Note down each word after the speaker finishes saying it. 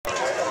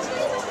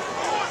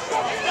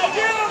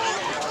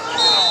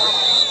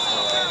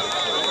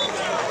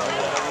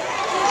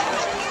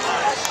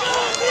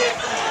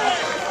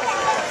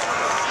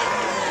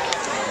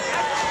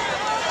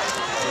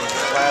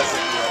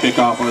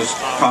was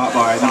caught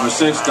by number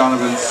 6,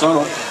 Donovan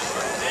Suttle.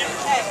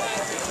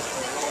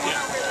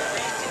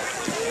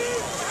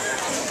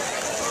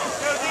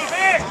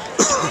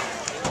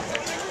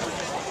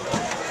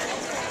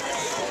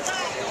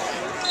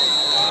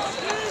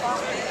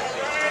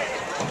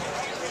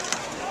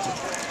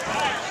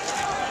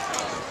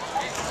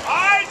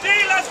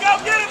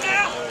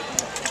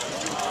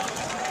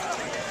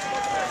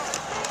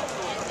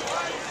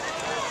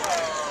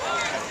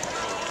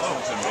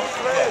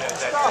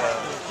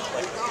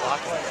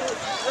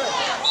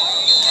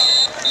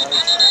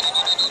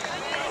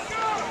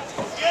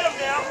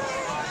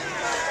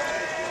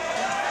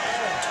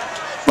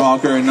 Ball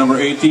carrier number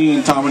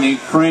 18, Dominique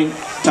Crank,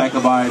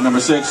 tackled by number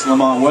 6,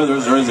 Lamont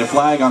Weathers. There is a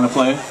flag on the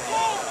play.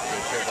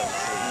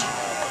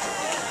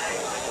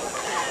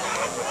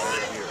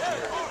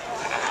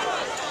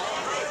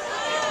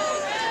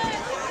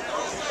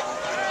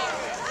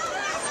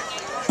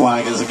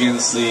 Flag is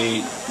against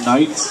the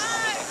Knights.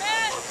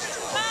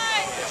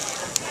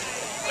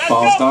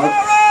 Ball start.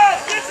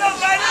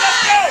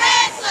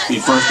 Be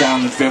first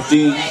down and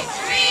 15.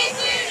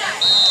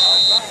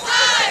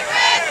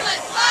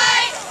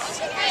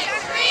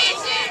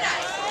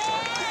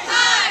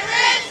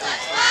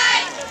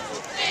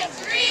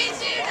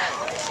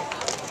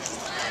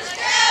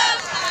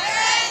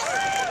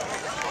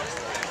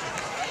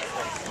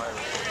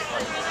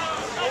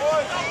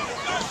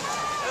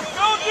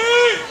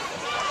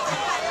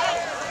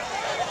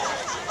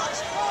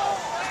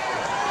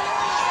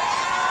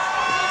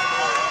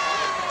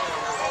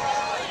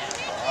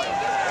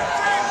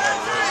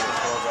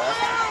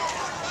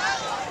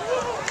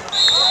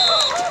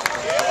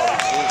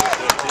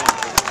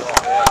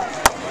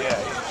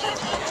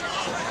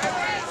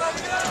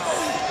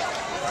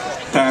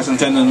 Pass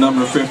intended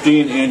number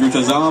 15, Andrew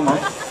Tazama.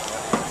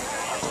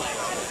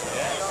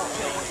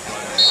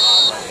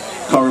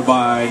 Covered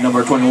by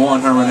number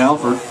 21, Herman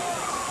Halford.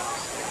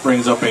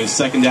 Brings up a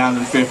second down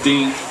and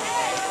 15.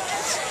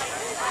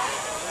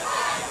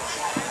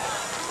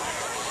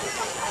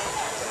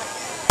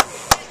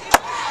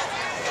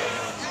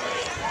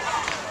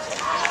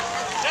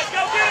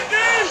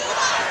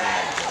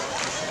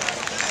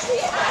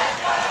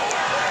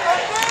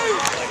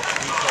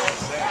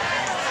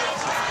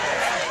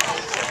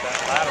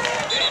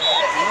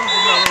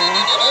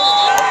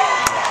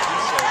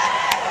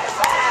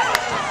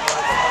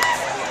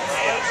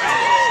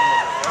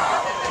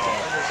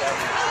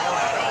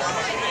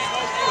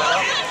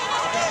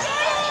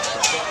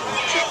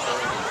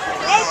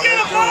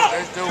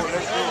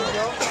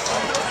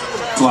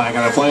 Flag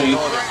on a play,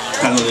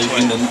 penalty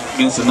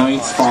against the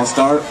Knights, false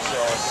start.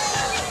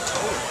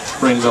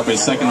 Brings up a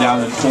second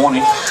down and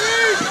 20.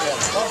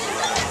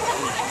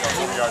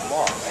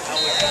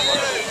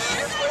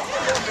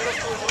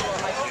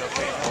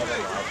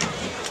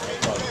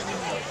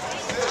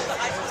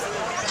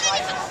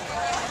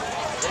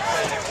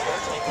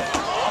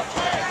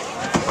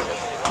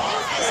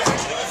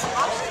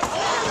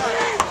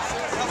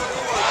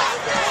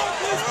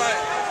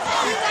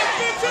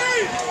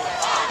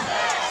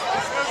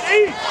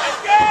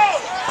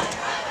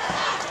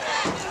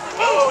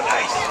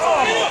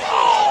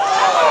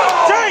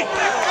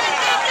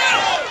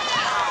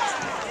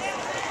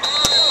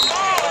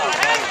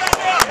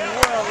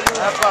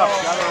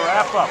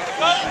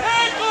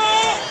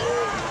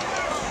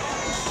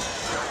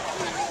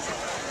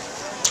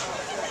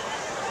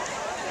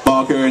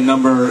 Ball carrier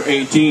number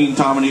 18,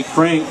 Dominique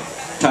Crank.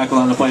 Tackle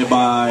on the play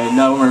by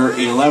number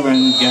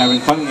 11,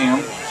 Gavin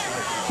Cunningham.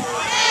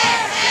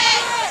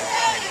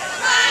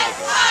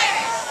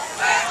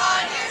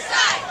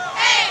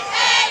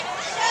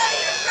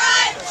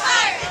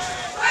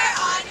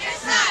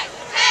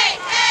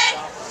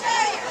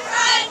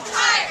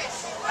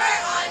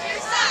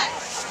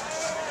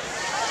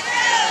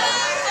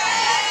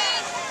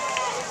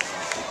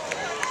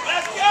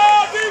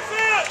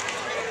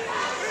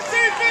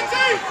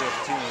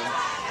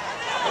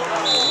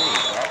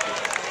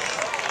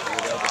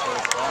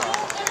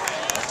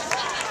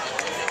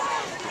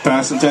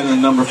 Pass intended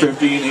number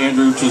 15,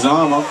 Andrew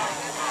Chizama.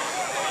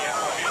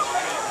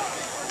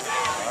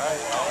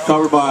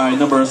 Covered by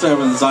number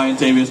 7, Zion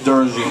Tavius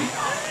Durgin.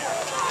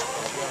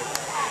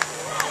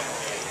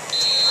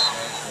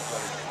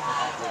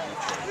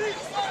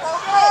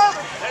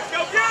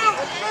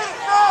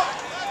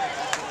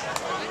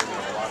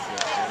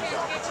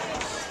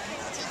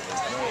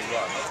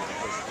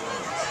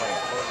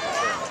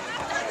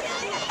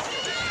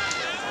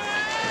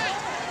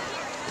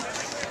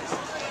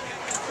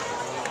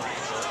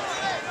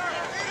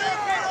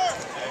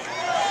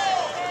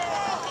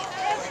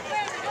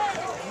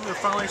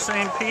 Finally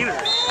saying Peter.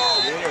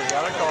 Yeah,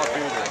 gotta call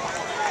Peter.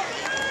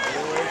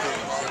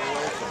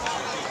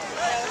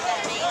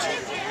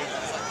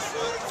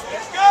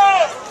 Let's go!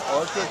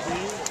 Or it could be.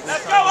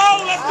 Let's go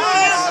home, let's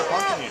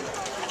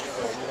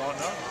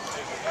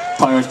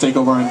Pirates take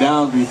over and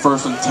down. Be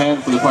first and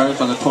 10 for the Pirates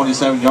on the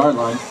 27-yard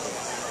line.